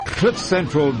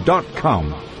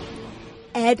cliffcentral.com.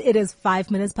 And it is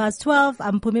 5 minutes past 12.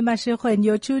 I'm Pumi Mashego and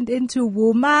you're tuned into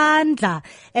Womandla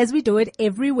as we do it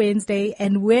every Wednesday,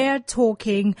 and we're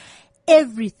talking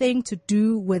everything to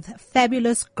do with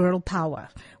fabulous girl power,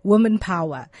 woman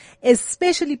power,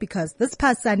 especially because this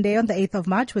past Sunday on the 8th of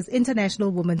March was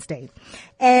International Women's Day.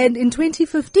 And in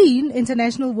 2015,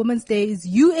 International Women's Day's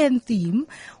UN theme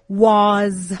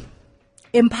was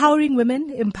empowering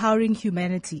women, empowering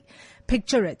humanity.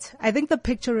 Picture it. I think the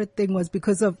picture it thing was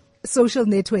because of social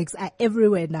networks are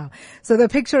everywhere now. So the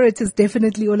picture it is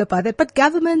definitely all about that. But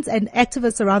governments and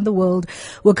activists around the world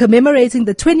were commemorating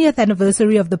the 20th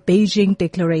anniversary of the Beijing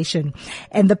Declaration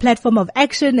and the platform of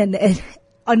action and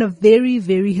on a very,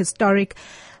 very historic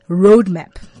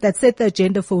roadmap that set the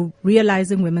agenda for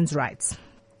realizing women's rights.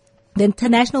 The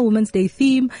International Women's Day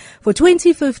theme for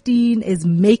 2015 is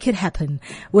Make It Happen,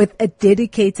 with a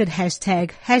dedicated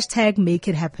hashtag Make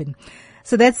It Happen.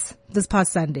 So that's this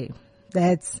past Sunday.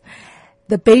 That's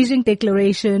the Beijing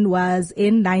Declaration was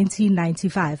in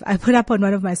 1995. I put up on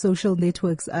one of my social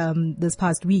networks this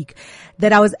past week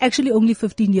that I was actually only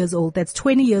 15 years old. That's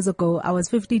 20 years ago. I was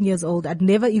 15 years old. I'd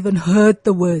never even heard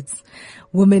the words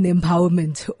women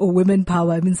empowerment or women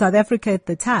power. I mean, South Africa at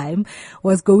the time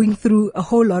was going through a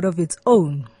whole lot of its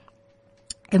own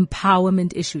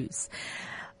empowerment issues.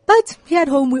 But here at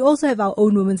home, we also have our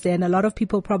own Women's Day, and a lot of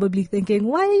people probably thinking,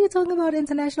 why are you talking about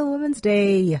International Women's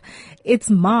Day? It's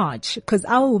March, because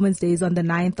our Women's Day is on the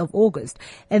 9th of August.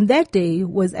 And that day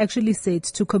was actually set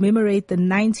to commemorate the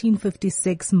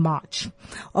 1956 march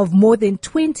of more than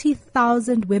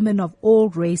 20,000 women of all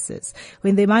races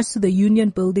when they marched to the Union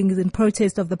buildings in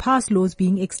protest of the past laws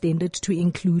being extended to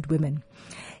include women.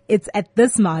 It's at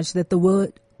this march that the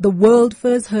world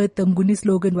first heard the Nguni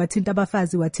slogan, Wathinta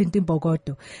Bafazi, Wathinta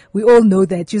Mbokodo. We all know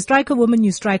that. You strike a woman,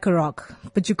 you strike a rock.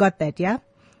 But you got that, yeah?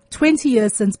 20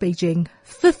 years since Beijing,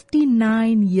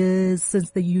 59 years since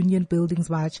the Union Buildings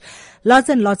March. Lots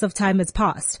and lots of time has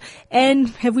passed. And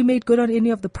have we made good on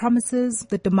any of the promises,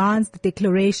 the demands, the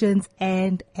declarations,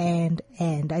 and?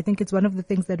 I think it's one of the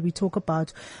things that we talk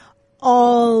about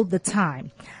all the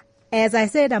time. As I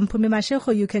said, I'm Pumi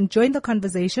Mashego. You can join the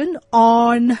conversation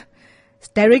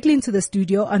directly into the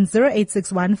studio on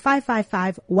 0861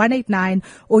 555 189,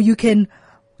 or you can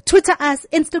Twitter us,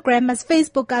 Instagram us,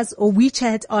 Facebook us, or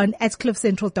WeChat on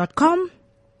 @cliffcentral.com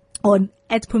or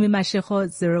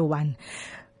 @PumiMashego01.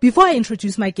 Before I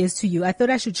introduce my guest to you, I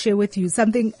thought I should share with you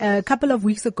something. A couple of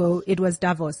weeks ago, it was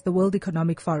Davos, the World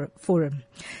Economic Forum.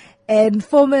 And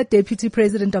former Deputy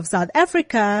President of South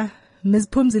Africa, Ms.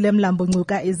 Phumzile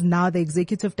Mlambo-Ngcuka, is now the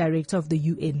executive director of the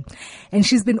UN. And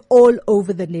she's been all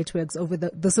over the networks, over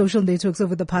the social networks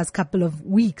over the past couple of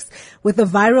weeks with a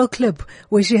viral clip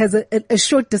where she has a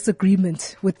short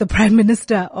disagreement with the Prime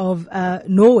Minister of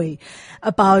Norway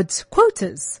about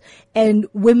quotas and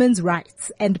women's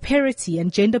rights and parity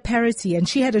and gender parity. And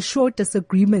she had a short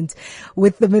disagreement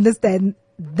with the minister, and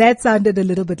that sounded a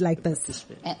little bit like this.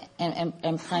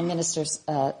 And Prime Minister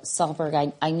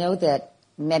Solberg, I know that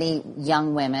many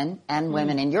young women and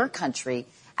women in your country,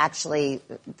 actually,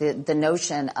 the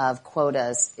notion of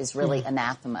quotas is really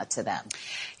anathema to them.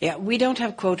 Yeah, we don't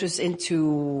have quotas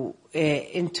into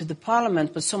the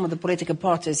parliament, but some of the political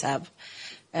parties have.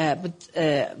 And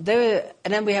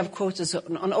then we have quotas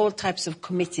on all types of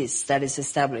committees that is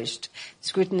established,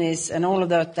 scrutinies and all of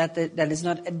that is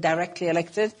not directly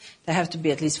elected. There have to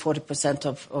be at least 40%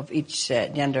 of each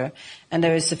gender, and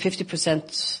there is a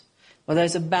 50%. Well,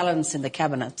 there's a balance in the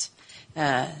cabinet,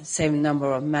 same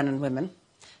number of men and women.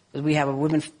 But we have a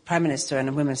women prime minister and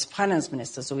a women's finance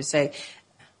minister. So we say,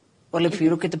 well, if you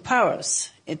look at the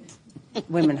powers,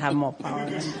 women have more power.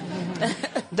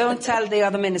 Don't tell the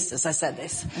other ministers I said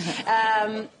this.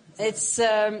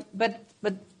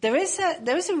 But there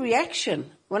is a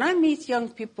reaction when I meet young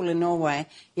people in Norway,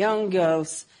 young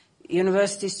girls,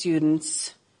 university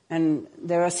students, and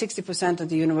there are 60% of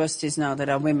the universities now that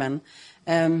are women.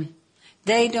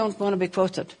 They don't want to be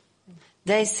quoted.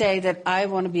 They say that I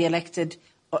want to be elected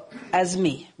as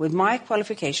me, with my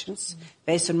qualifications,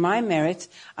 based on my merit.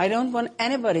 I don't want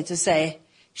anybody to say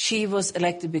she was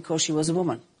elected because she was a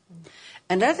woman.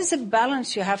 And that is a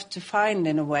balance you have to find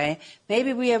in a way.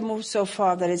 Maybe we have moved so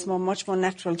far that it's much more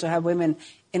natural to have women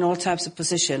in all types of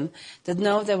position, that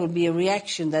now there will be a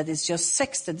reaction that is just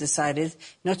sex that decided,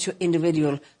 not your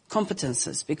individual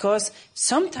competences. Because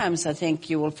sometimes I think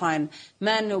you will find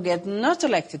men who get not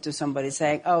elected to somebody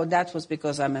saying, oh, that was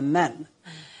because I'm a man.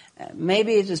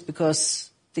 Maybe it was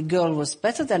because the girl was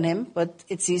better than him, but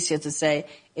it's easier to say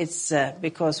it's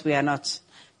because we are not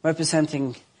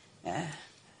representing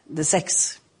the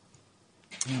sex.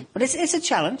 But it's a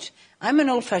challenge. I'm an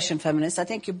old-fashioned feminist. I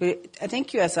think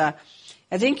you as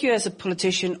a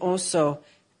politician also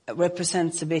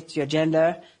represents a bit your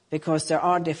gender, because there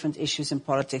are different issues in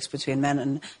politics between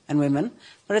men and women.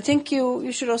 But I think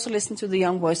you should also listen to the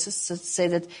young voices that say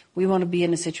that we want to be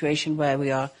in a situation where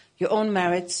we are your own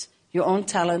merits, your own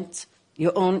talent,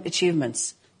 your own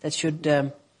achievements. That should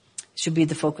be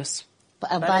the focus.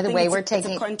 By the way, we're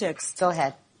taking... It's a context. Go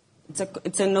ahead.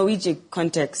 It's a Norwegian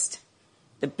context.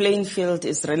 The playing field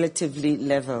is relatively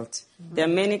leveled. Mm-hmm. There are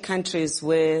many countries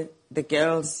where the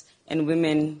girls and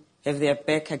women have their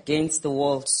back against the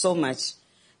wall so much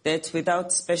that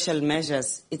without special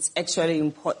measures, it's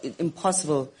actually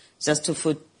impossible just to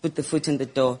put the foot in the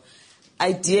door.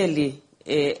 Ideally,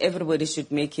 everybody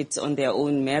should make it on their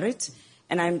own merit,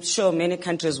 and I'm sure many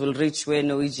countries will reach where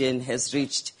Norwegian has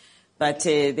reached. But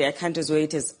there are countries where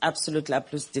it is absolutely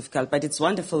difficult. But it's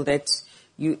wonderful that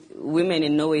women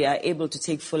in Norway are able to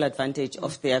take full advantage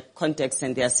of their context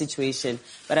and their situation.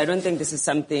 But I don't think this is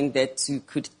something that you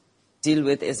could deal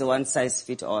with as a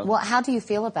one-size-fits-all. Well, how do you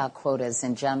feel about quotas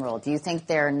in general? Do you think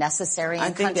they're necessary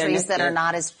in countries that are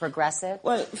not as progressive?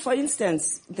 Well, for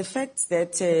instance, the fact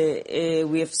that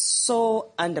we have so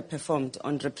underperformed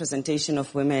on representation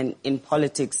of women in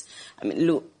politics. I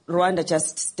mean, Rwanda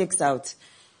just sticks out.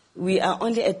 We are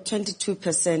only at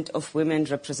 22% of women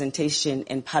representation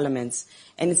in parliaments,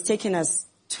 and it's taken us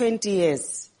 20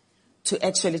 years to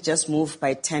actually just move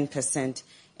by 10%.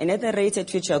 And at the rate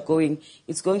at which we are going,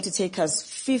 it's going to take us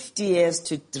 50 years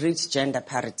to reach gender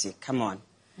parity. Come on.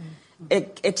 Mm-hmm.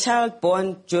 A child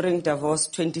born during Davos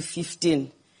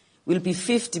 2015 will be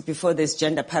 50 before there's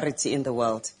gender parity in the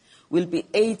world. Will be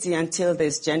 80 until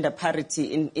there's gender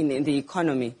parity in the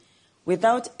economy.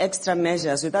 Without extra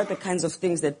measures, without the kinds of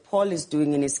things that Paul is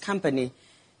doing in his company,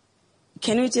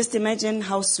 can you just imagine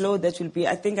how slow that will be?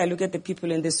 I think I look at the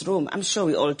people in this room. I'm sure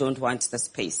we all don't want the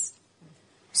space.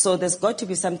 So there's got to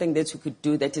be something that we could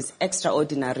do that is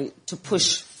extraordinary to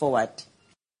push forward.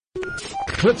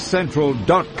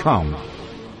 CliffCentral.com.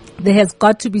 There has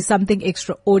got to be something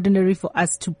extraordinary for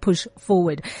us to push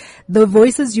forward. The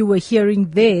voices you were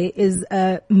hearing there is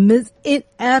Ms.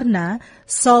 Erna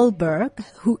Solberg,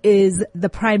 who is the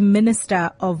Prime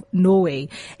Minister of Norway.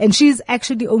 And she's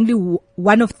actually only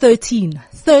one of 13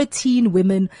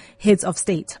 women heads of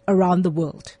state around the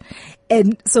world.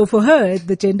 And so for her,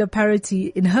 the gender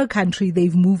parity in her country,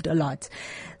 they've moved a lot.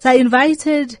 So I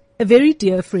invited a very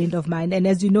dear friend of mine, and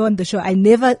as you know on the show, I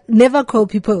never call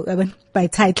people by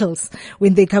titles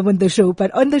when they come on the show, but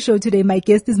on the show today, my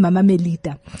guest is Mama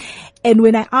Melita. And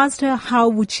when I asked her how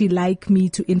would she like me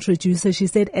to introduce her, she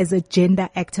said as a gender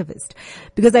activist.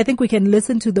 Because I think we can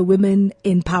listen to the women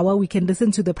in power, we can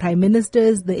listen to the prime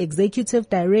ministers, the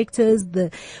executive directors,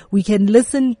 we can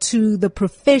listen to the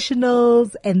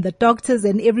professionals and the doctors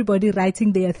and everybody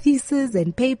writing their theses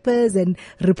and papers and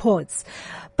reports.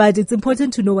 But it's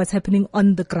important to know what's happening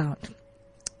on the ground.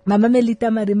 Mama Melita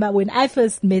Marima, when I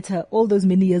first met her all those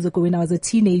many years ago when I was a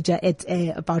teenager at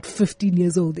about 15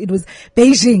 years old, it was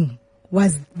Beijing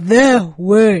was the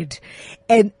word.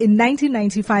 And in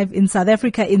 1995 in South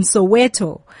Africa, in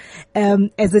Soweto,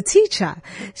 as a teacher,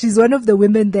 she's one of the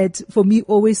women that for me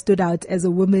always stood out as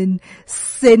a woman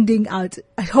holding out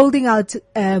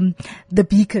the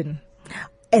beacon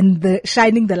and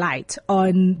shining the light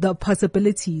on the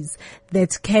possibilities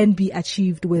that can be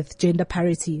achieved with gender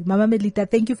parity. Mama Melita,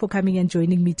 thank you for coming and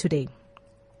joining me today.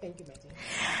 Thank you, Betty.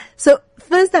 So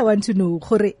first I want to know,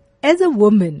 as a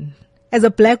woman, as a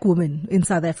black woman in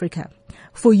South Africa,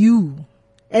 for you,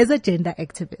 as a gender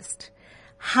activist,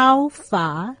 how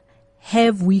far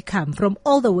have we come from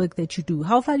all the work that you do?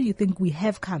 How far do you think we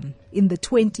have come in the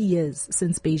 20 years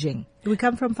since Beijing? Do we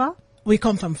come from far? We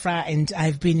come from far, and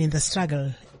I've been in the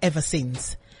struggle ever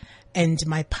since. And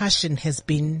my passion has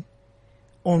been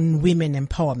on women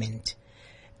empowerment.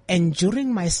 And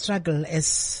during my struggle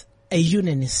as a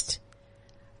unionist,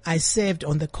 I served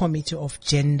on the committee of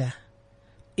gender.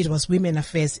 It was women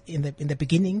affairs in the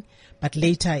beginning, but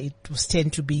later it was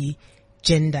turned to be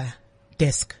gender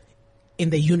desk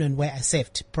in the union where I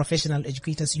served, Professional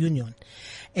Educators Union.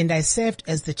 And I served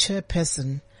as the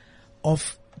chairperson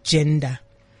of gender.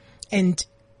 And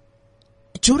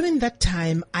during that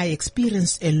time, I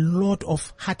experienced a lot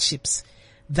of hardships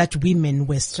that women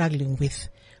were struggling with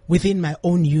within my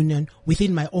own union,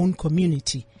 within my own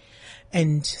community,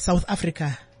 and South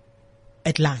Africa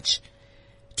at large,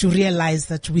 to realize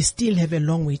that we still have a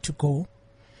long way to go.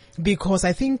 Because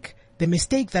I think the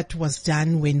mistake that was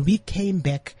done when we came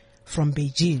back from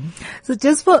Beijing. So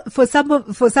just for some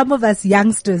of us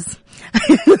youngsters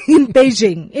in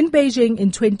Beijing in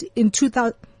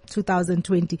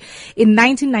 2020. In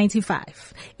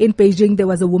 1995, in Beijing, there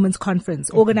was a women's conference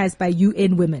organized by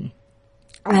UN Women.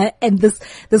 And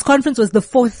this conference was the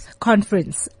fourth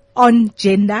conference on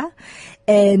gender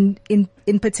and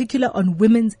in particular on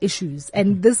women's issues.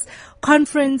 And this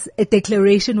conference, a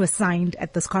declaration was signed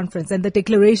at this conference, and the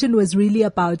declaration was really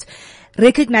about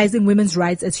recognizing women's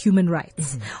rights as human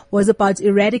rights, was about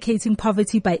eradicating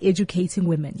poverty by educating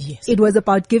women. Yes. It was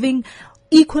about giving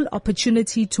equal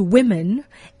opportunity to women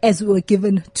as were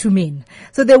given to men.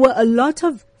 So there were a lot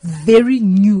of very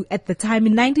new at the time.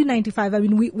 In 1995, I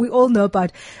mean, we all know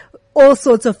about all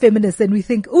sorts of feminists, and we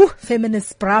think, oh,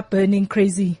 feminists, bra burning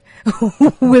crazy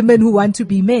women who want to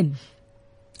be men.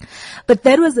 But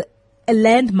that was a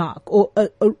landmark or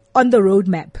on the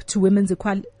roadmap to women's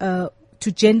equality,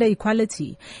 to gender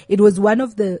equality. It was one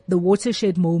of the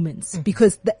watershed moments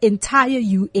because the entire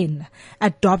UN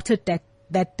adopted that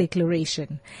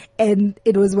declaration. And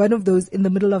it was one of those in the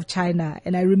middle of China.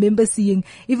 And I remember seeing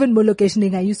even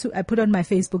Moloketioning. I put on my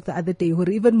Facebook the other day, or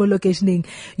even Moloketioning,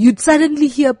 you'd suddenly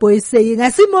hear boys saying,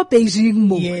 I see more Beijing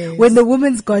mo. Yes. When the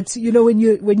woman's got,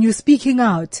 when you're speaking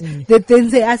out, they then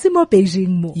say, I see more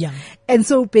Beijing mo. Yeah. And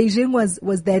so Beijing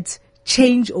was that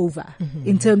changeover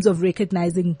in terms of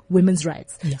recognizing women's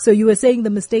rights. Yeah. So you were saying the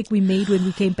mistake we made when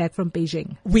we came back from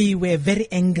Beijing. We were very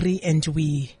angry, and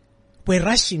we were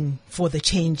rushing for the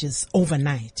changes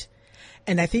overnight.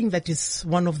 And I think that is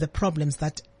one of the problems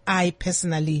that I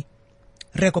personally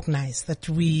recognize, that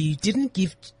we didn't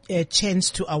give a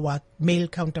chance to our male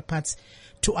counterparts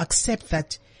to accept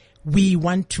that we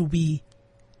want to be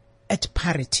at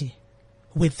parity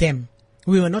with them.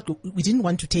 We didn't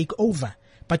want to take over,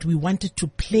 but we wanted to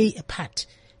play a part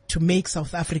to make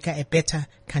South Africa a better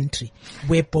country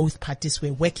where both parties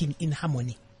were working in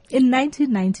harmony. In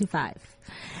 1995,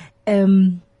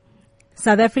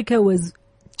 South Africa was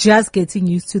just getting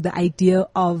used to the idea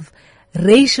of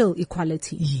racial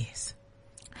equality. Yes.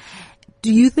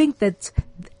 Do you think that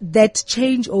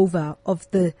changeover of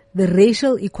the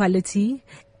racial equality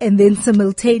and then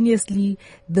simultaneously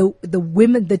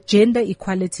the gender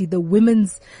equality, the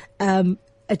women's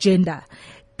agenda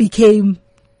became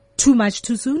too much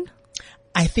too soon?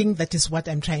 I think that is what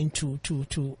I'm trying to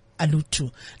allude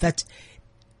to, that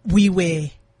we were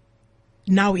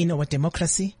now in our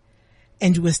democracy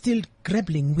and we're still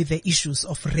grappling with the issues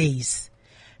of race.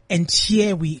 And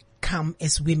here we come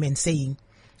as women saying,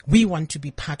 we want to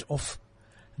be part of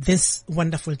this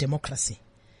wonderful democracy.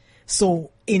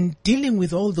 So in dealing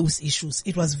with all those issues,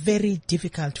 it was very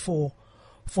difficult for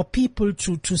people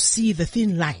to see the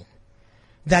thin line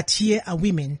that here are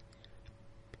women,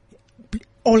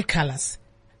 all colors,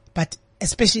 but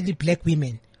especially black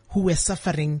women who were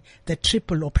suffering the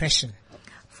triple oppression.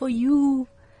 For you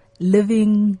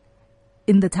living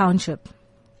in the township,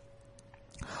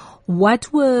 what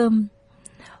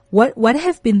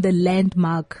have been the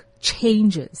landmark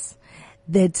changes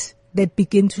that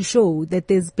begin to show that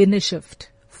there's been a shift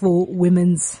for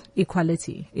women's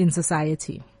equality in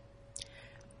society?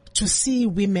 To see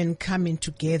women coming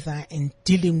together and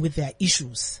dealing with their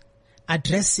issues,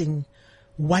 addressing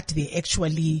what they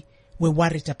actually were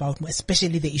worried about,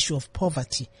 especially the issue of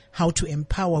poverty, how to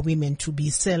empower women to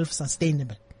be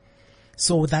self-sustainable.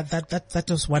 So that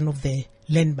was one of the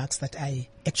landmarks that I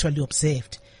actually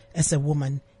observed as a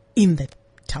woman in the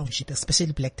township,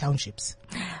 especially black townships.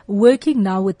 Working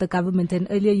now with the government, and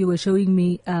earlier you were showing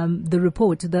me the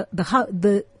report,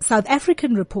 the South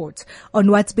African report on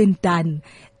what's been done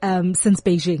since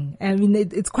Beijing. I mean,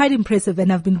 it's quite impressive,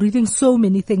 and I've been reading so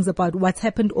many things about what's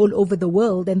happened all over the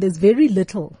world, and there's very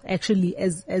little actually,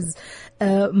 as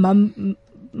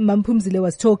Mam Phumzile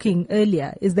was talking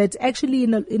earlier, is that actually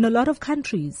in a lot of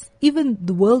countries, even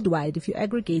the worldwide, if you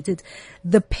aggregate it,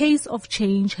 the pace of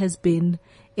change has been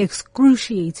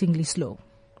excruciatingly slow.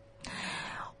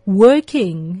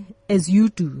 Working as you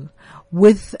do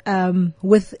within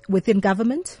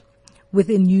government,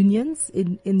 within unions,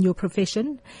 in your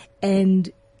profession, and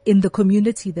in the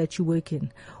community that you work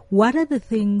in, what are the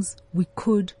things we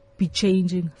could be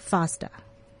changing faster?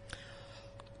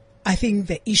 I think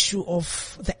the issue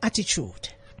of the attitude.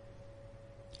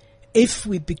 If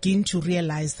we begin to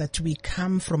realize that we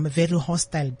come from a very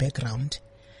hostile background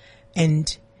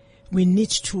and we need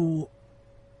to,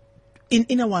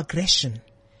 in our aggression,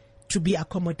 to be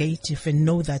accommodative and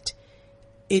know that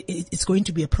it's going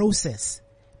to be a process.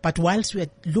 But whilst we are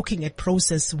looking at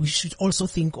process, we should also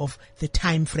think of the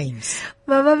time frames.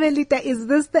 Mama Melita, is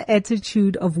this the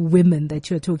attitude of women that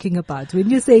you're talking about? When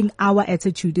you're saying our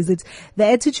attitude, is it the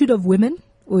attitude of women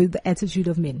or the attitude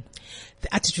of men?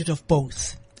 The attitude of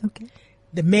both. Okay.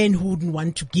 The men who wouldn't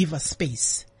want to give us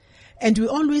space. And we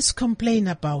always complain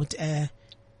about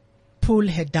Poole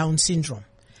had Down syndrome.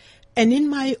 And in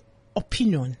my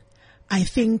opinion, I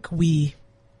think we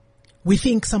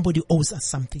think somebody owes us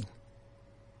something.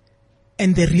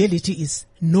 And the reality is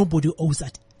nobody owes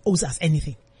us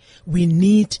anything. We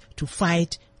need to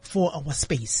fight for our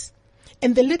space.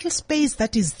 And the little space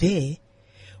that is there,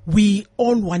 we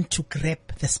all want to grab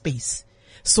the space.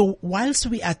 So whilst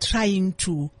we are trying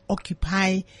to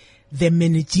occupy the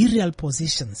managerial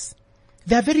positions,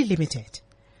 they are very limited.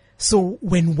 So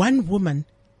when one woman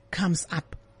comes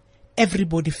up,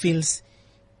 everybody feels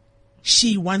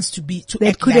she wants to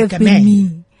act like a man.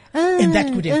 Me. And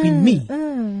that could have been me.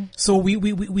 So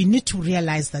we need to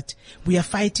realize that we are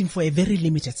fighting for a very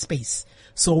limited space.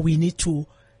 So we need to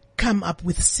come up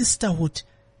with sisterhood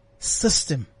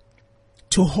system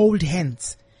to hold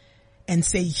hands and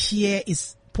say, here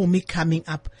is Pumi coming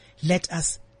up. Let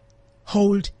us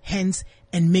hold hands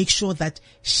and make sure that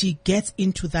she gets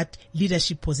into that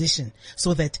leadership position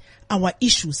so that our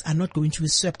issues are not going to be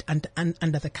swept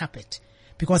under the carpet.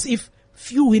 Because if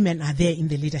few women are there in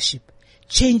the leadership,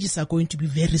 changes are going to be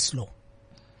very slow.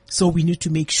 So we need to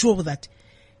make sure that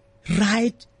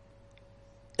ready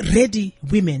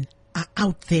women are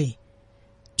out there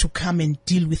to come and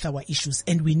deal with our issues,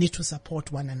 and we need to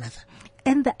support one another.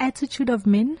 And the attitude of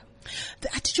men?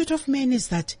 The attitude of men is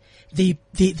that they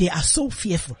are so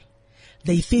fearful.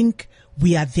 They think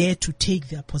we are there to take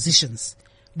their positions.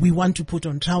 We want to put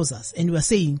on trousers, and we are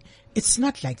saying it's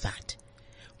not like that.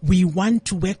 We want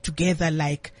to work together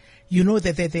like, you know,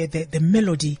 the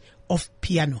melody of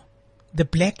piano, the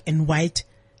black and white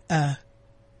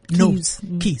notes,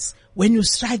 keys. When you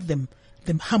strike them,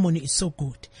 the harmony is so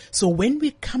good. So when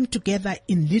we come together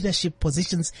in leadership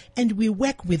positions and we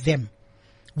work with them,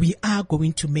 we are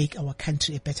going to make our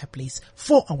country a better place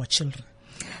for our children.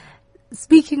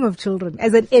 Speaking of children,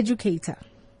 as an educator,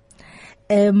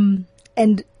 and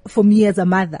for me as a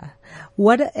mother,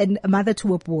 and a mother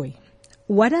to a boy,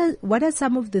 what are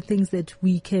some of the things that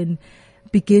we can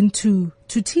begin to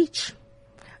teach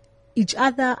each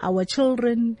other, our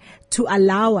children, to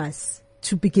allow us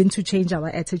to begin to change our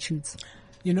attitudes?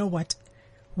 You know what?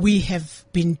 We have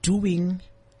been doing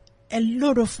a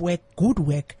lot of work, good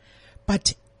work,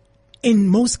 but in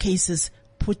most cases,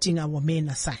 putting our men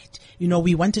aside. You know,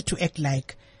 we wanted to act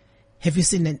like, have you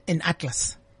seen an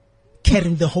atlas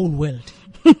carrying the whole world?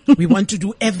 We want to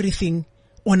do everything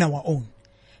on our own.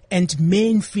 And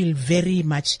men feel very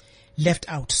much left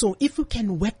out. So if we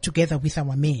can work together with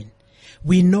our men,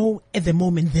 we know at the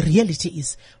moment the reality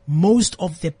is most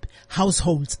of the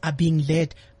households are being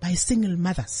led by single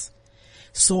mothers.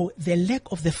 So the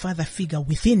lack of the father figure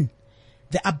within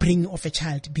the upbringing of a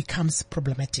child becomes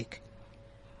problematic.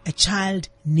 A child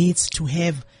needs to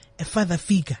have a father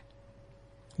figure,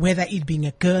 whether it being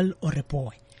a girl or a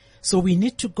boy. So we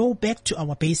need to go back to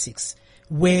our basics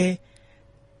where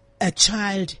a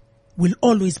child will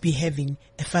always be having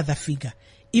a father figure.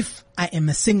 If I am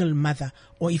a single mother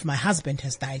or if my husband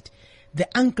has died, the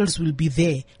uncles will be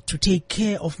there to take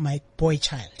care of my boy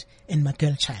child and my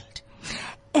girl child.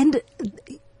 And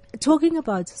talking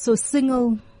about, so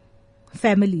single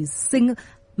families,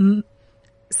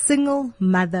 single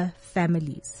mother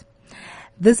families.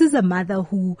 This is a mother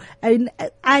who,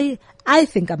 I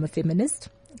think I'm a feminist,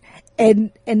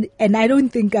 and I don't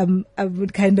think I'm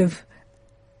kind of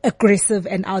aggressive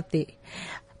and out there,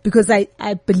 because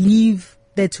I believe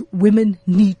that women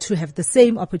need to have the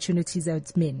same opportunities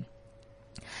as men.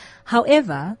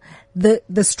 However,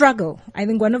 the struggle, I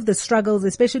think one of the struggles,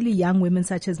 especially young women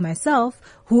such as myself,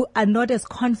 who are not as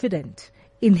confident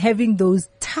in having those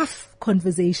tough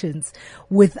conversations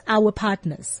with our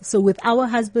partners. So with our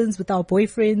husbands, with our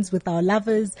boyfriends, with our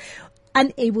lovers,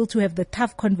 unable to have the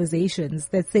tough conversations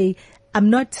that say, I'm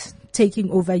not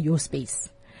taking over your space.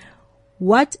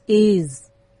 What is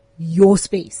your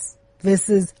space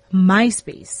versus my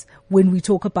space when we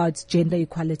talk about gender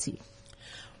equality?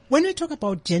 When we talk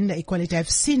about gender equality, I've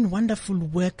seen wonderful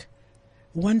work,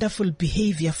 wonderful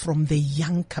behavior from the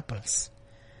young couples.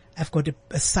 I've got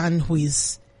a son who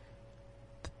is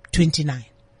 29,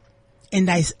 and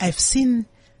I've seen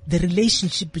the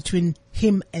relationship between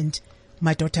him and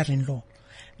my daughter-in-law.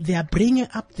 They are bringing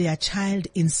up their child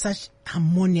in such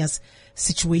harmonious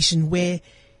situation where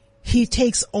he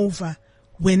takes over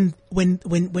when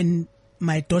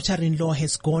my daughter-in-law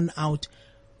has gone out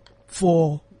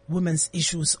for women's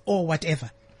issues or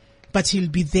whatever, but he'll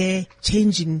be there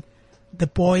changing the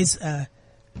boys'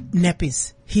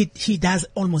 nappies. He does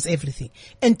almost everything,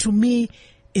 and to me,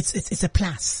 it's a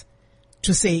plus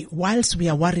to say, whilst we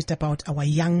are worried about our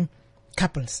young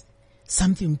couples,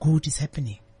 something good is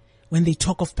happening. When they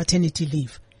talk of paternity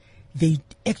leave, they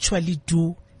actually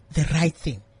do the right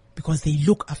thing, because they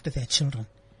look after their children.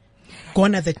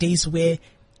 Gone are the days where,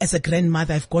 as a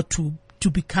grandmother, I've got to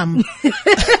become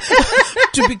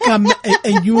to become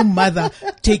a new mother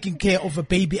taking care of a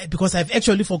baby because I've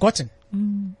actually forgotten.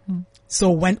 Mm-hmm. So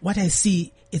what I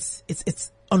see,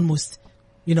 it's almost,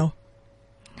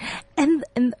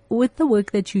 And with the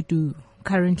work that you do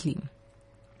currently,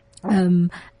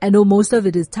 I know most of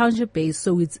it is township based,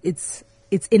 so it's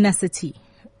inner city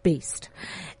based.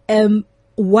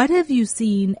 What have you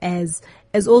seen as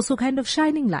also kind of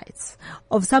shining lights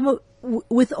of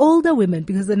with older women?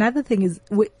 Because another thing is,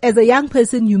 as a young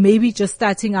person, you may be just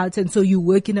starting out and so you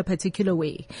work in a particular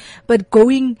way, but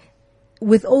going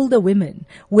with older women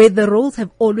where the roles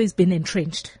have always been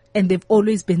entrenched and they've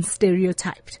always been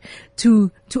stereotyped,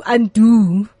 to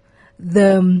undo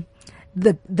the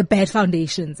bad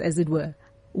foundations, as it were.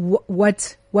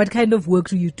 What kind of work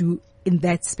do you do in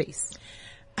that space?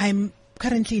 I'm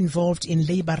currently involved in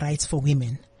labor rights for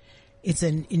women. It's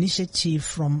an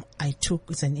initiative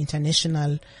it's an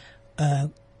international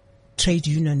trade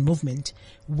union movement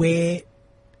where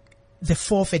the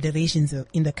 4 federations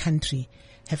in the country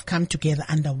have come together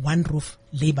under one roof,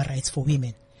 labor rights for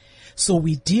women. So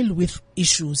we deal with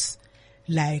issues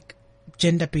like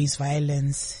gender-based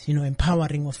violence,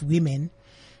 empowering of women.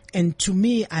 And to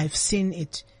me, I've seen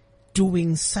it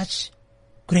doing such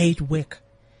great work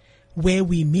where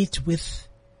we meet with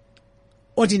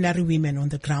ordinary women on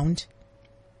the ground,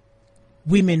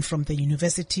 women from the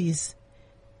universities,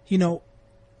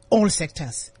 all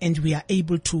sectors, and we are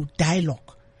able to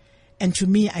dialogue. And to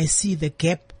me, I see the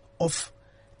gap of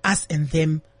us and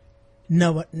them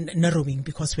narrowing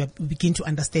because we begin to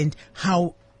understand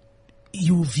how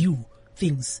you view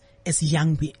things as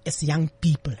young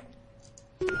people.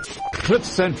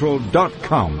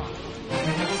 CliffCentral.com.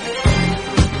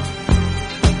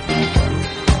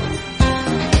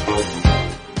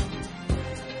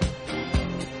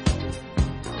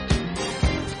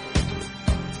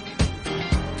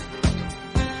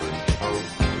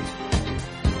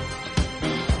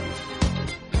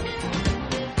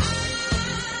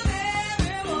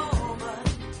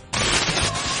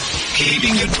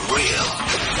 Keeping it real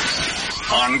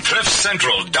on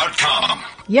CliffCentral.com.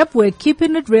 Yep, we're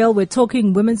keeping it real. We're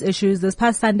talking women's issues. This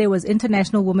past Sunday was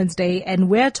International Women's Day, and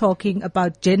we're talking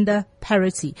about gender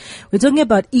parity. We're talking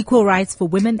about equal rights for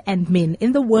women and men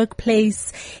in the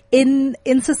workplace, in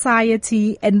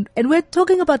society, and we're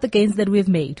talking about the gains that we've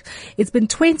made. It's been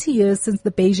 20 years since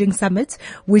the Beijing summit,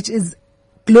 which is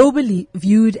globally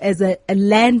viewed as a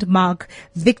landmark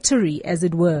victory, as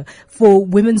it were, for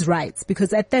women's rights,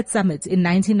 because at that summit in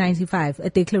 1995,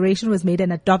 a declaration was made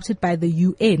and adopted by the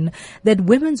UN that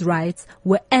women's rights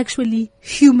were actually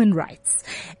human rights.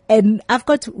 And I've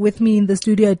got with me in the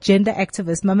studio a gender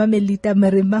activist, Mama Melita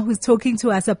Marima, who's talking to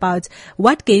us about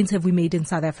what gains have we made in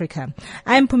South Africa.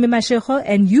 I'm Phumi Mashego,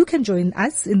 and you can join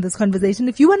us in this conversation.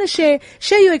 If you want to share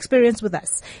your experience with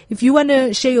us, if you want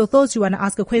to share your thoughts, you want to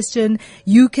ask a question,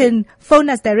 you can phone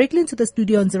us directly into the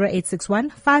studio on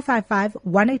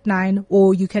 0861-555-189,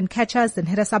 or you can catch us and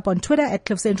hit us up on Twitter at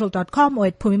cliffcentral.com or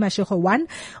at Phumi Mashego1,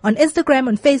 on Instagram,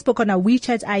 on Facebook, on our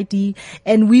WeChat ID,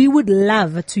 and we would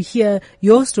love to hear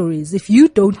your stories. If you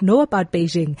don't know about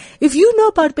Beijing, if you know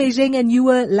about Beijing and you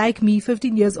were like me,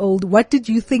 15 years old, what did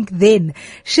you think then?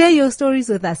 Share your stories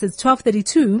with us. It's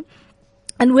 12:32,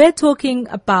 and we're talking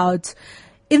about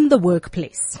in the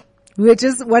workplace. Which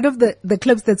is one of the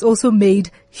clips that's also made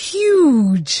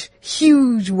huge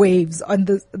waves on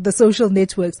the social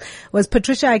networks, was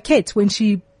Patricia Arquette when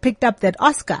she picked up that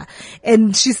Oscar,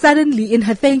 and she suddenly, in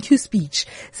her thank you speech,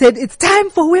 said it's time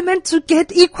for women to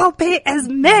get equal pay as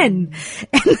men,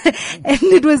 and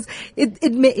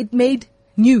it made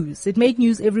news. It made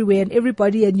news everywhere and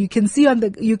everybody, and you can see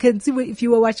if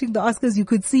you were watching the Oscars, you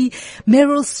could see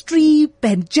Meryl Streep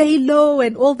and J-Lo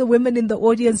and all the women in the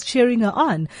audience cheering her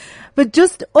on. But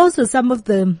just also some of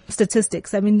the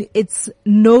statistics. I mean, it's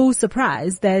no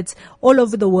surprise that all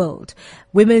over the world,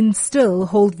 women still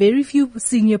hold very few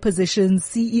senior positions,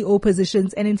 CEO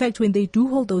positions, and in fact, when they do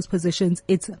hold those positions,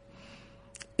 it's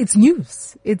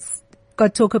news. It's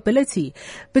got talkability.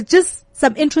 But just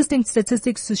some interesting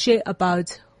statistics to share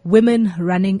about women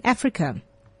running Africa.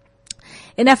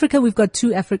 In Africa, we've got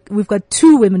two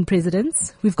women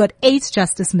presidents. We've got 8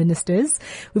 justice ministers.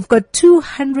 We've got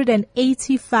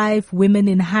 285 women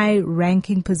in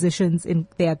high-ranking positions in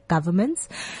their governments.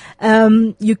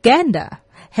 Uganda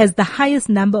has the highest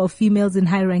number of females in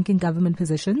high-ranking government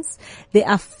positions. There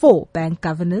are 4 bank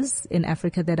governors in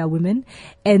Africa that are women,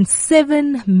 and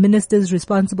 7 ministers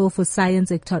responsible for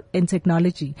science and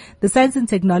technology. The science and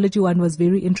technology one was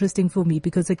very interesting for me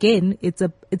because, again, it's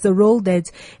a role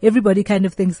that everybody kind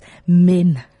of thinks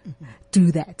men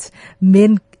do that.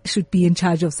 Men should be in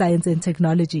charge of science and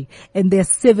technology. And there are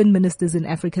 7 ministers in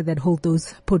Africa that hold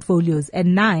those portfolios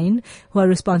and 9 who are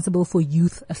responsible for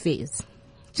youth affairs.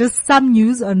 Just some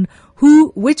news on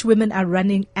which women are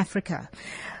running Africa.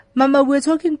 Mama, we were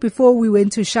talking before we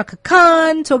went to Shaka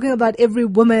Khan, talking about every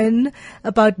woman,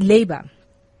 about labor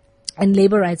and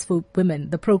labor rights for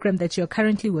women, the program that you're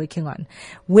currently working on.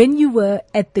 When you were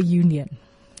at the union,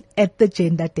 at the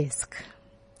gender desk,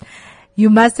 you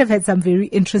must have had some very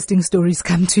interesting stories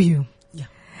come to you. Yeah.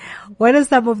 What are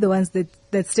some of the ones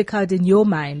that stick out in your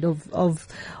mind of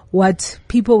what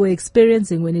people were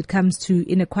experiencing when it comes to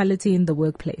inequality in the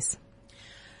workplace?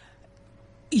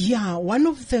 Yeah, one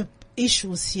of the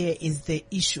issues here is the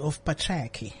issue of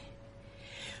patriarchy.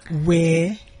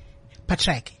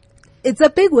 Patriarchy. It's a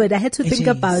big word. I had to think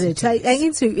about it. I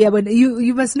need to, but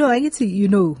you must know,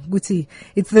 Guti,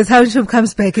 it's the township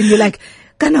comes back and you're like,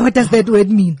 Kana, what does that word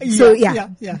mean? So yeah.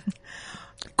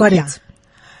 Got it.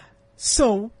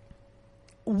 So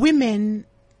women,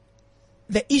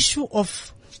 the issue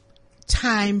of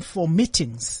time for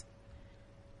meetings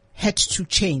had to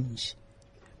change.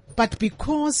 But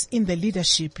because in the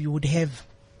leadership you would have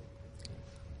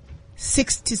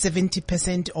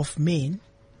 60-70% of men,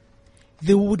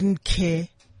 they wouldn't care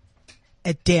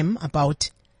a damn about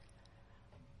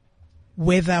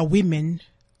whether women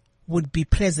would be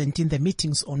present in the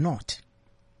meetings or not.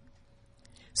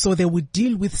 So they would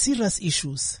deal with serious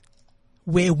issues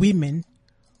where women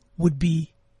would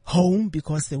be home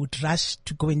because they would rush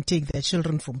to go and take their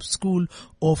children from school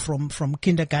or from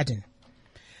kindergarten.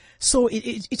 So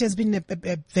it has been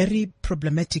a very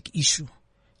problematic issue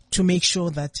to make sure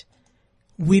that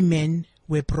women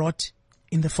were brought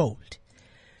in the fold.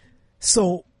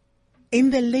 So in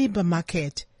the labor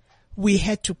market, we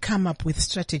had to come up with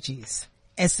strategies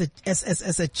as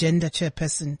a gender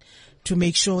chairperson to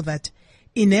make sure that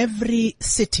in every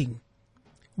sitting,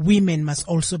 women must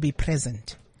also be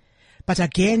present. But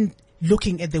again,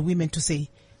 looking at the women to say,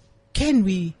 can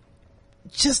we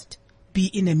just be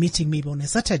in a meeting maybe on a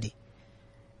Saturday?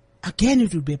 Again,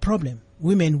 it would be a problem.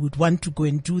 Women would want to go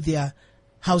and do their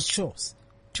house chores,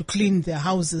 to clean their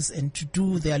houses and to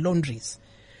do their laundries.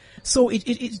 So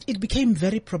it became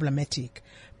very problematic.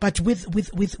 But with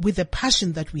the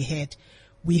passion that we had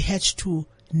to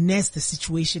nurse the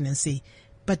situation and say,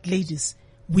 but ladies,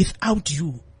 without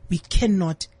you, we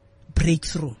cannot break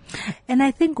through. And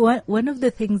I think one of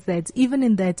the things that even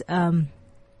in that,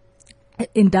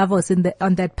 in Davos,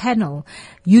 on that panel,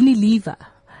 Unilever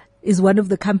is one of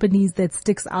the companies that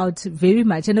sticks out very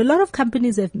much. And a lot of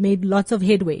companies have made lots of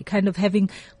headway, kind of having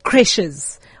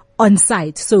creches on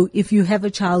site. So if you have a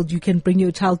child, you can bring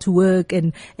your child to work,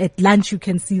 and at lunch you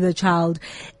can see the child.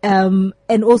 And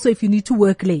also if you need to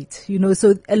work late,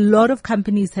 so a lot of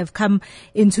companies have come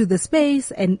into the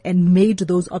space and made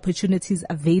those opportunities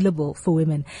available for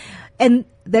women. And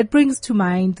that brings to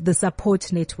mind the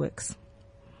support networks.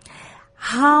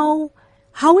 How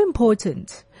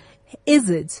important is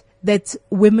it that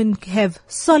women have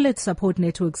solid support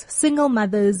networks, single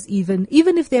mothers, even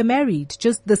if they're married,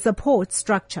 just the support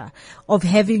structure of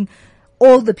having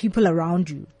all the people around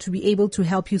you to be able to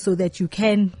help you so that you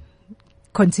can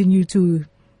continue to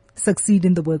succeed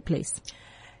in the workplace?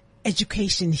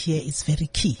 Education here is very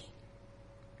key.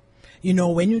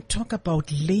 When you talk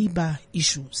about labor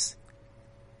issues,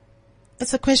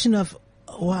 it's a question of,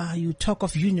 you talk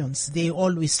of unions, they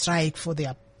always strike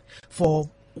for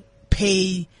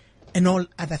pay and all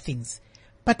other things.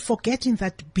 But forgetting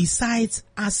that besides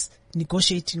us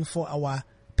negotiating for our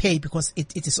pay, because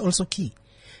it is also key,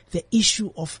 the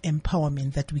issue of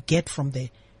empowerment that we get from the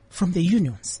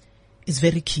unions is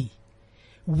very key,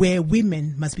 where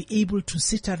women must be able to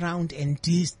sit around and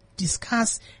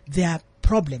discuss their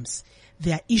problems,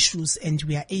 their issues, and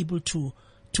we are able to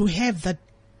have that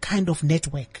kind of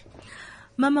network.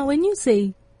 Mama, when you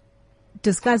say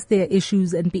discuss their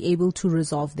issues and be able to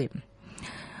resolve them,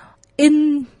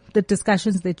 in the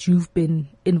discussions that you've been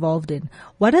involved in,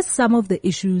 what are some of the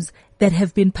issues that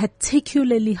have been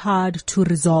particularly hard to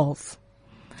resolve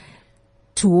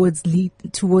towards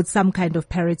some kind of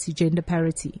parity, gender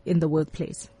parity in the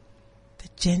workplace?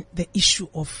 The issue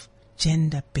of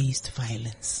gender-based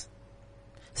violence,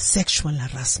 sexual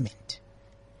harassment.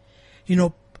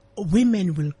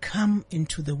 Women will come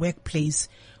into the workplace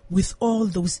with all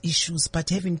those issues, but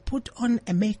having put on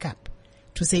a makeup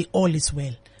to say all is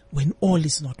well, when all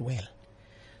is not well.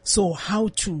 So how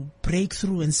to break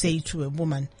through and say to a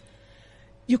woman,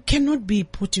 you cannot be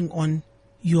putting on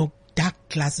your dark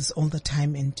glasses all the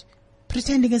time and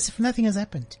pretending as if nothing has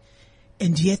happened.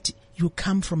 And yet you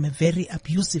come from a very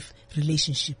abusive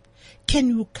relationship. Can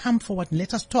you come forward and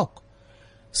let us talk?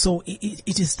 So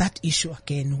it is that issue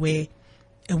again, where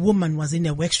a woman was in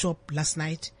a workshop last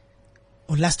night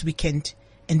or last weekend,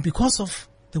 and because of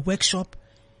the workshop,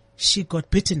 she got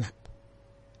beaten up.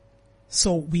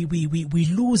 So we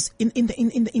lose in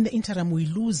the interim, we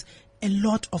lose a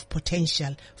lot of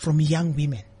potential from young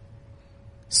women.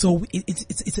 So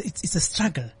it's a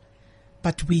struggle,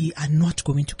 but we are not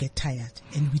going to get tired,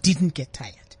 and we didn't get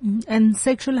tired. And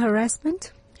sexual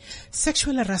harassment?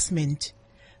 Sexual harassment,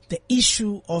 the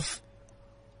issue of,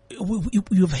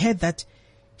 you've heard that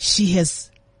she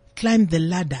has climbed the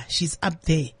ladder, she's up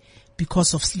there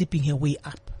because of sleeping her way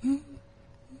up.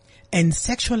 And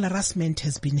sexual harassment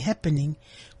has been happening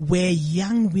where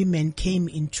young women came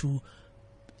into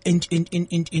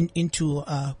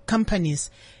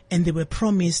companies, and they were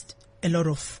promised a lot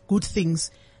of good things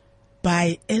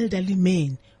by elderly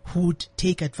men who would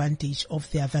take advantage of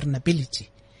their vulnerability.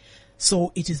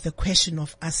 So it is the question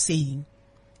of us saying,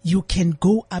 you can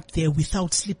go up there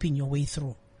without slipping your way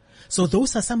through. So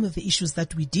those are some of the issues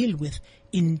that we deal with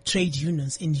in trade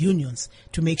unions, in unions,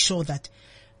 to make sure that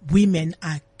women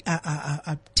are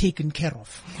taken care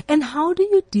of. And how do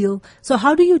you deal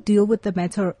with the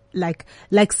matter like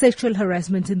sexual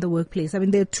harassment in the workplace? I mean,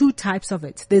 there are two types of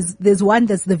it. There's one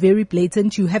that's the very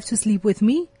blatant, you have to sleep with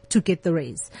me to get the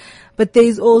raise. But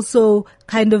there's also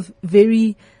kind of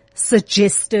very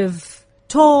suggestive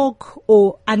talk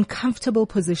or uncomfortable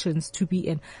positions to be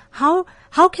in. How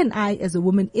can I, as a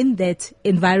woman in that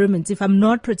environment, if I'm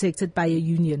not protected by a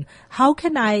union, how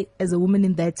can I, as a woman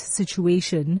in that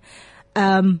situation,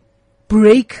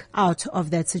 break out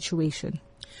of that situation?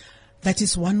 That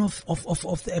is one of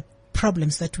the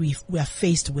problems that we are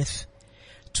faced with.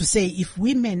 To say, if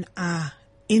women are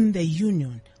in the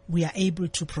union, we are able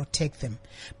to protect them.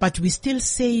 But we still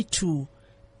say to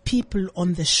people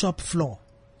on the shop floor,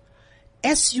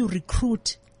 as you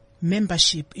recruit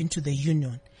membership into the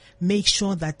union, make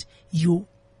sure that you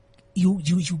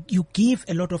give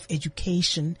a lot of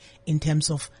education in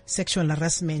terms of sexual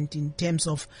harassment, in terms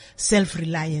of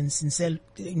self-reliance,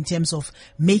 in terms of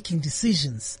making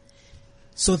decisions,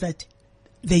 so that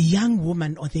the young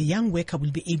woman or the young worker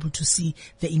will be able to see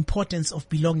the importance of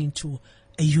belonging to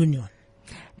a union.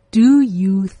 Do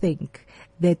you think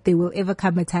that there will ever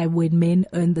come a time when men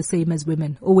earn the same as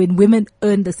women, or when women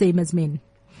earn the same as men?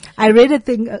 I read a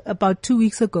thing about 2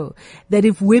 weeks ago that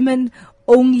if women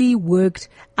only worked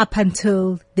up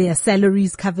until their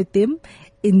salaries covered them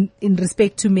in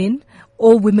respect to men,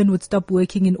 all women would stop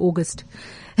working in August.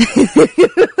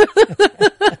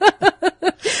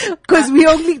 Because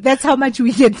that's how much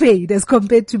we get paid as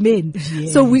compared to men.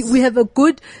 Yes. So we have a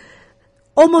good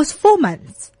almost 4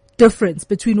 months difference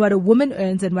between what a woman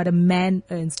earns and what a man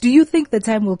earns. Do you think the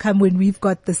time will come when we've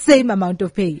got the same amount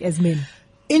of pay as men?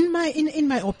 In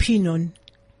my opinion,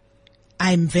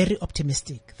 I'm very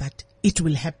optimistic that it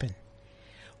will happen.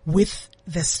 With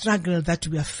the struggle that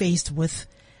we are faced with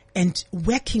and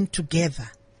working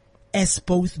together as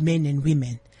both men and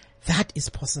women, that is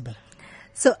possible.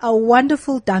 So our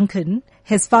wonderful Duncan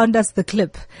has found us the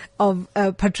clip of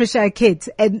Patricia Arquette.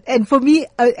 And for me,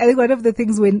 I think one of the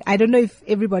things when, I don't know if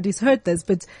everybody's heard this,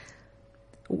 but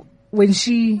when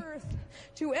she...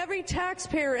 To every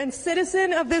taxpayer and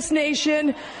citizen of this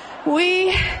nation, we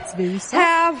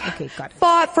have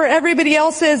fought for everybody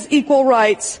else's equal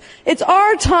rights. It's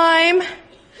our time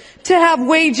to have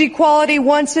wage equality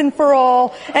once and for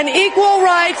all, and equal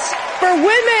rights for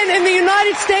women in the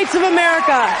United States of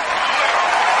America.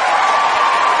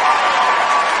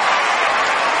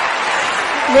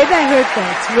 When I heard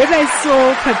that, when I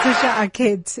saw Patricia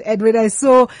Arquette and when I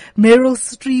saw Meryl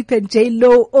Streep and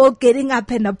J-Lo all getting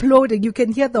up and applauding, you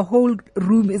can hear the whole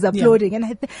room is applauding. Yeah.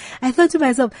 And I thought to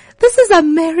myself, this is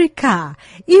America.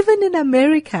 Even in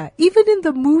America, even in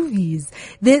the movies,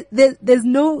 there's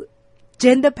no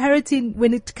gender parity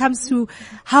when it comes to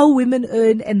how women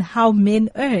earn and how men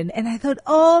earn. And I thought,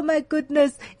 oh my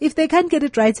goodness, if they can't get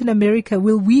it right in America,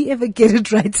 will we ever get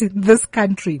it right in this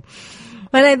country?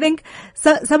 But I think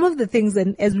some of the things,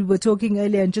 and as we were talking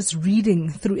earlier and just reading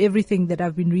through everything that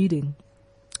I've been reading,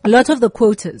 a lot of the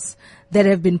quotas that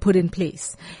have been put in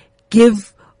place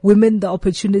give women the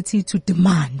opportunity to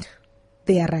demand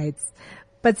their rights.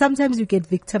 But sometimes you get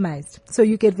victimized. So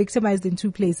you get victimized in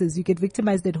two places. You get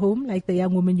victimized at home, like the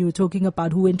young woman you were talking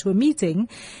about who went to a meeting,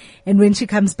 and when she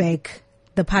comes back,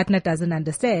 the partner doesn't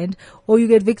understand. Or you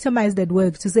get victimized at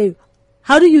work to say,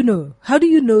 How do you know? How do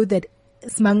you know that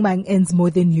Smang Mang earns more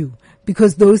than you?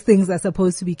 Because those things are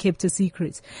supposed to be kept a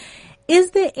secret.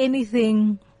 Is there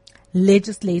anything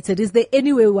legislated? Is there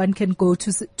any way one can go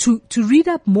to read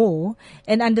up more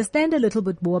and understand a little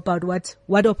bit more about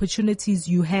what opportunities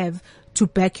you have to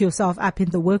back yourself up in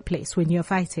the workplace when you're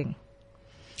fighting?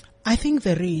 I think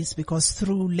there is, because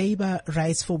through labor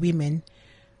rights for women,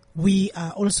 we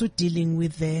are also dealing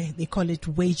with they call it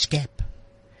wage gap,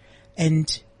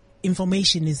 and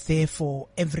information is there for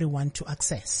everyone to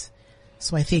access.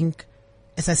 So I think,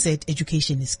 as I said,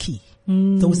 education is key.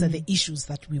 Those are the issues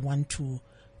that we want to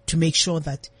make sure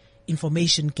that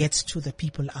information gets to the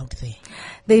people out there.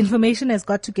 The information has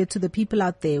got to get to the people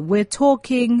out there. We're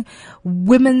talking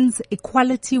women's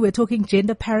equality. We're talking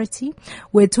gender parity.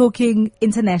 We're talking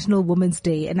International Women's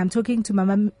Day. And I'm talking to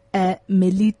Mama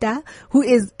Melita, who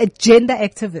is a gender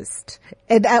activist.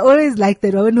 And I always like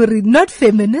that one, not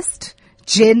feminist,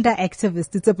 gender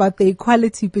activist. It's about the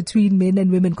equality between men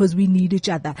and women, because we need each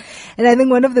other. And I think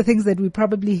one of the things that we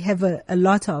probably have a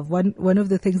lot of, one of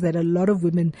the things that a lot of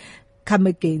women come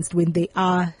against when they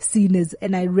are seen as,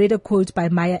 and I read a quote by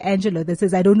Maya Angelou that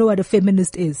says, I don't know what a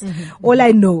feminist is. All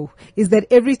I know is that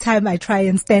every time I try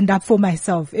and stand up for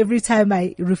myself, every time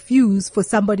I refuse for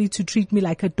somebody to treat me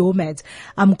like a doormat,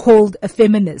 I'm called a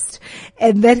feminist.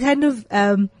 And that kind of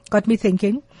got me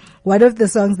thinking. One of the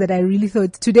songs that I really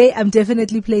thought, today I'm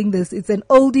definitely playing this. It's an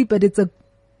oldie, but it's a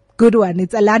good one.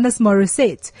 It's Alanis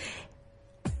Morissette.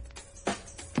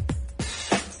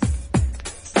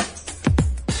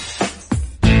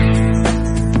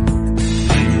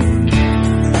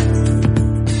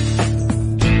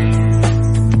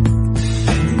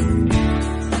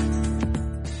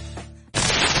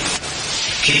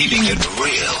 Keeping it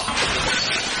real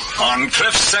on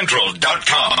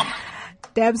CliffCentral.com.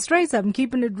 Damn straight, I'm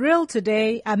keeping it real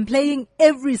today. I'm playing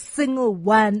every single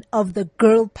one of the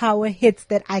girl power hits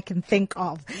that I can think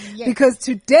of. Yes. Because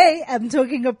today I'm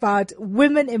talking about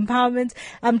women empowerment.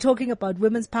 I'm talking about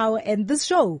women's power, and this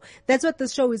show, that's what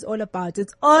this show is all about.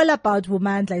 It's all about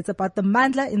Womandla. It's about the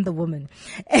mandla in the woman.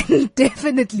 And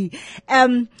definitely,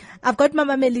 I've got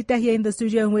Mama Melita here in the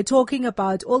studio, and we're talking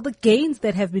about all the gains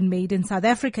that have been made in South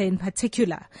Africa in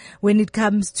particular when it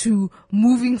comes to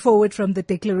moving forward from the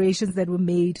declarations that were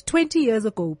made 20 years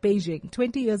ago, Beijing,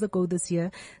 20 years ago this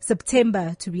year,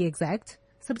 September to be exact.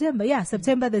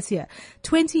 September this year.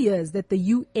 20 years that the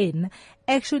UN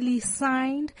actually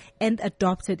signed and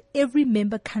adopted, every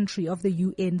member country of the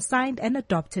UN signed and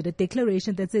adopted a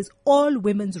declaration that says all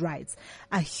women's rights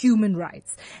are human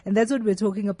rights. And that's what we're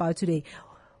talking about today.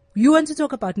 You want to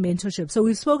talk about mentorship. So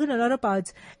we've spoken a lot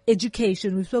about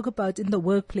education. We've spoken about in the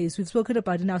workplace. We've spoken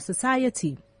about in our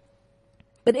society.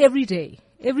 But every day,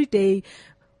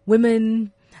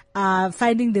 women are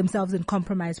finding themselves in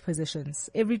compromised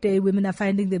positions. Every day, women are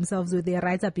finding themselves where their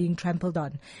rights are being trampled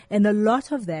on. And a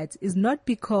lot of that is not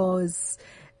because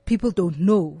people don't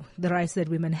know the rights that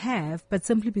women have, but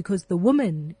simply because the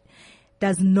woman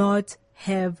does not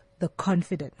have the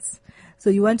confidence.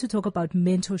 So you want to talk about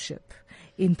mentorship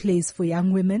in place for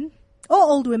young women, or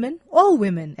old women, all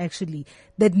women actually,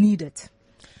 that need it.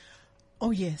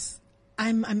 Oh, yes.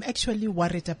 I'm actually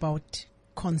worried about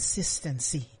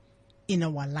consistency in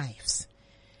our lives.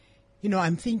 You know,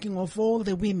 I'm thinking of all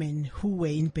the women who were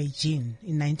in Beijing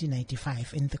in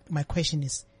 1995, and my question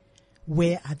is,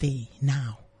 where are they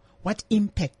now? What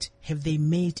impact have they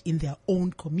made in their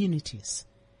own communities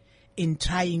in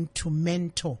trying to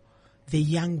mentor the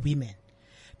young women?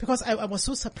 Because I was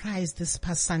so surprised this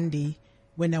past Sunday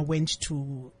when I went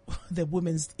to the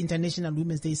International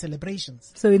Women's Day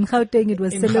celebrations. So in Gauteng, it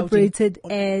was celebrated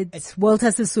at Walter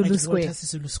Sisulu Square. Walter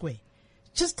Sisulu Square.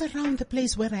 Just around the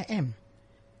place where I am,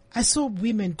 I saw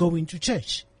women going to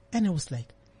church. And I was like,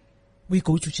 we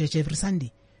go to church every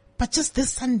Sunday. But just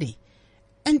this Sunday.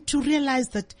 And to realize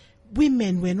that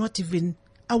women were not even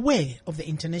aware of the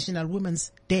International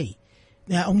Women's Day.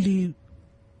 They only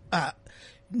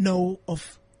know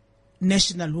of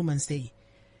National Women's Day.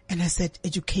 And I said,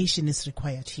 education is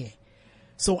required here.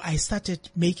 So I started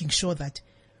making sure that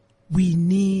we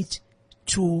need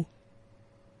to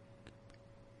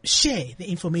share the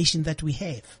information that we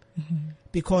have,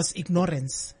 because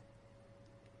ignorance,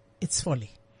 it's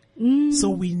folly. So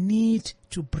we need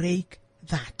to break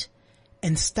that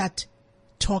and start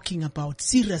talking about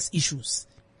serious issues.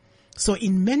 So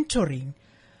in mentoring,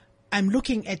 I'm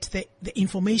looking at the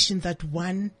information that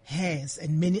one has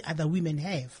and many other women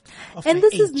have. And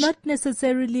this is not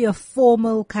necessarily a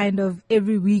formal kind of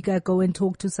every week I go and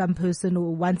talk to some person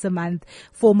or once a month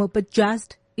formal, but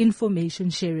just information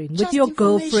sharing with Just your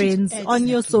information, girlfriends, on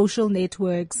your exactly. social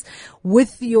networks,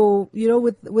 with your,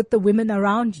 with the women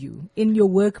around you, in your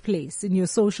workplace, in your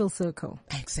social circle.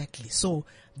 Exactly. So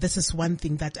this is one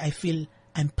thing that I feel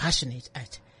I'm passionate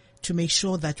at, to make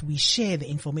sure that we share the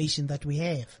information that we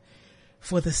have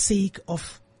for the sake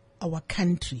of our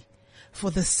country,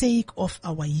 for the sake of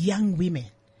our young women.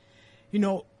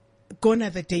 Gone are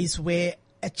the days where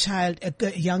a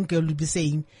young girl will be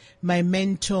saying, my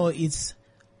mentor is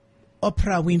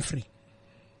Oprah Winfrey.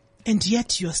 And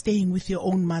yet you're staying with your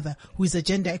own mother who is a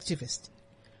gender activist.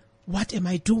 What am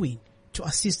I doing to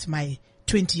assist my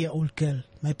 20-year-old girl,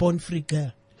 my born-free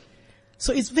girl?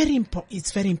 So it's very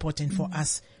important for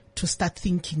us to start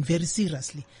thinking very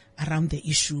seriously around the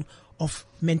issue of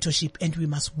mentorship, and we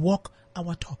must walk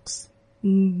our talks.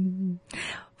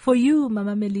 For you,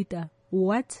 Mama Melita,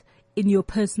 what in your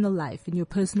personal life, in your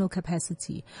personal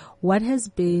capacity, what has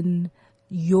been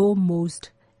your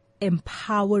most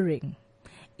empowering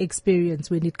experience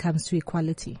when it comes to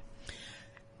equality?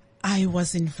 I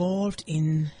was involved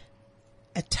in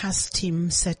a task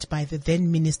team set by the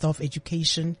then Minister of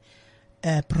Education,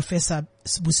 Professor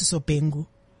Sibusiso Bengu.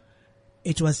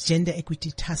 It was Gender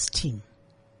Equity Task Team.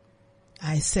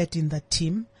 I sat in that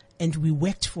team, and we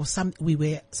worked we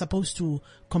were supposed to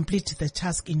complete the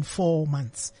task in 4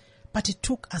 months, but it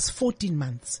took us 14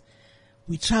 months.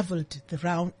 We traveled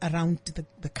around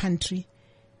the country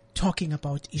talking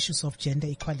about issues of gender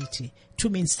equality, to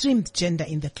mainstream gender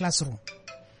in the classroom.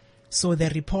 So the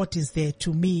report is there.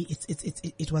 To me,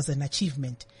 it was an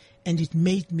achievement, and it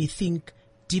made me think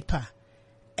deeper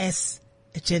as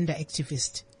a gender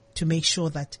activist to make sure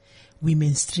that we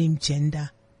mainstream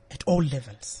gender at all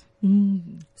levels.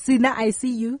 See, now I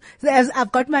see you. So as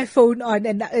I've got my phone on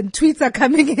and tweets are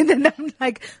coming in, and I'm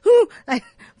like, I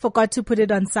forgot to put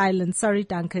it on silent. Sorry,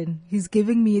 Duncan. He's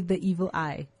giving me the evil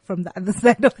eye from the other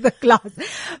side of the glass.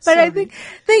 But Sorry. I think,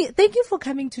 thank you for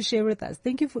coming to share with us.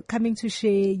 Thank you for coming to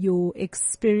share your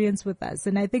experience with us.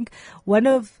 And I think one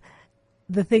of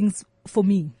the things for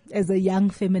me as a young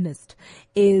feminist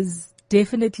is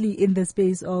definitely in the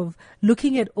space of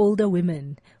looking at older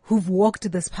women who've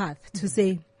walked this path to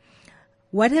say,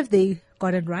 what have they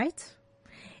gotten right?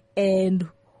 And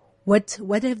what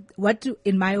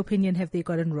in my opinion, have they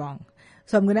gotten wrong?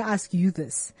 So I'm going to ask you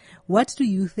this. What do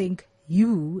you think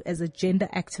you as a gender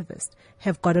activist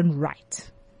have gotten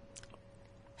right?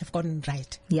 Have gotten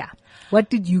right. Yeah. What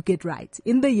did you get right?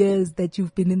 In the years that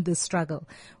you've been in this struggle,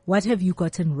 what have you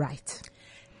gotten right?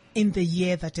 In the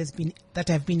year that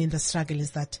I've been in the struggle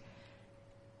is that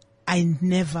I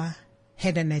never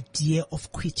had an idea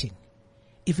of quitting,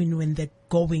 even when the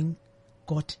going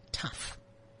got tough.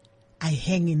 I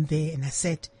hang in there and I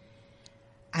said,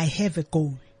 I have a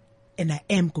goal and I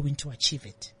am going to achieve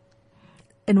it.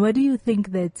 And what do you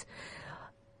think that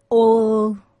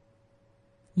all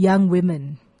young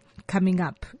women coming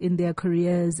up in their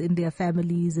careers, in their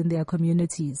families, in their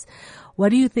communities, what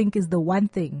do you think is the one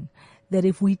thing that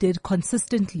if we did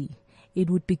consistently, it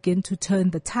would begin to turn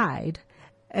the tide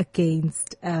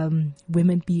against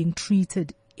women being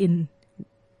treated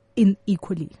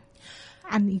unequally?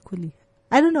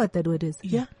 I don't know what that word is.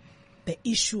 Yeah. The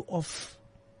issue of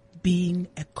being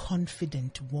a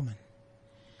confident woman.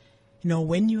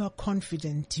 When you are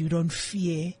confident, you don't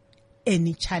fear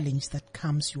any challenge that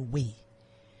comes your way.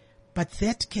 But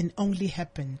that can only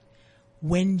happen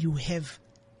when you have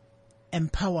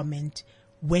empowerment,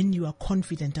 when you are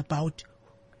confident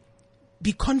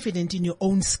be confident in your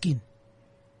own skin.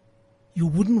 You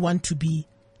wouldn't want to be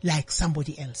like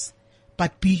somebody else,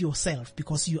 but be yourself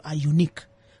because you are unique.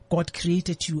 God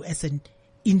created you as an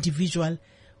individual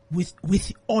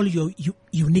with all your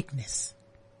uniqueness.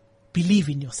 Believe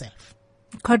in yourself.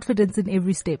 Confidence in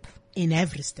every step. In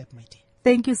every step, my dear.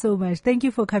 Thank you so much. Thank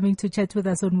you for coming to chat with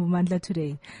us on Mumandla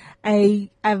today.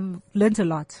 I've learned a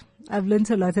lot.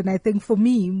 And I think for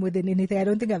me, more than anything, I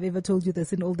don't think I've ever told you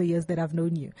this in all the years that I've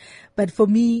known you. But for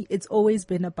me, it's always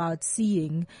been about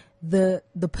seeing the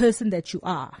person that you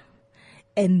are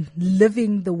and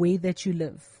living the way that you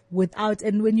live without,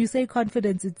 and when you say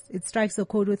confidence, it strikes a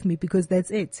chord with me because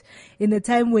that's it. In a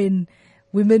time when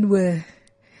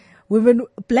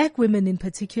black women in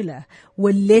particular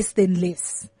were less than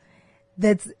less.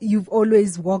 You've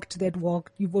always walked that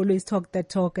walk. You've always talked that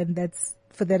talk, and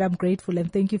for that I'm grateful.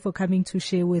 And thank you for coming to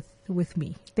share with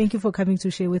me. Thank you for coming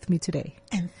to share with me today.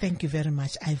 And thank you very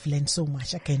much. I've learned so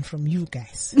much again from you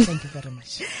guys. Thank you very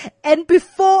much. And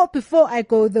before I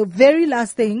go, the very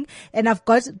last thing, and I've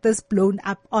got this blown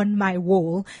up on my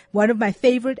wall, one of my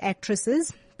favorite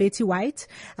actresses, Betty White.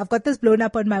 I've got this blown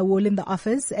up on my wall in the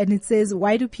office, and it says,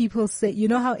 why do people say, you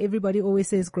know how everybody always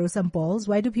says grow some balls?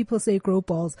 Why do people say grow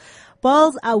balls?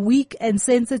 Balls are weak and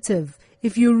sensitive.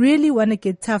 If you really want to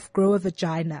get tough, grow a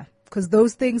vagina, because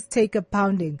those things take a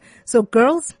pounding. So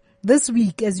girls, this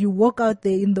week, as you walk out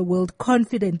there in the world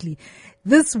confidently,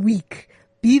 this week,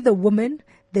 be the woman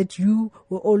that you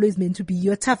were always meant to be.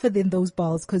 You're tougher than those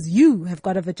balls because you have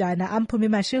got a vagina. I'm Phumi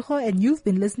Mashego, and you've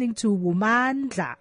been listening to Womandla.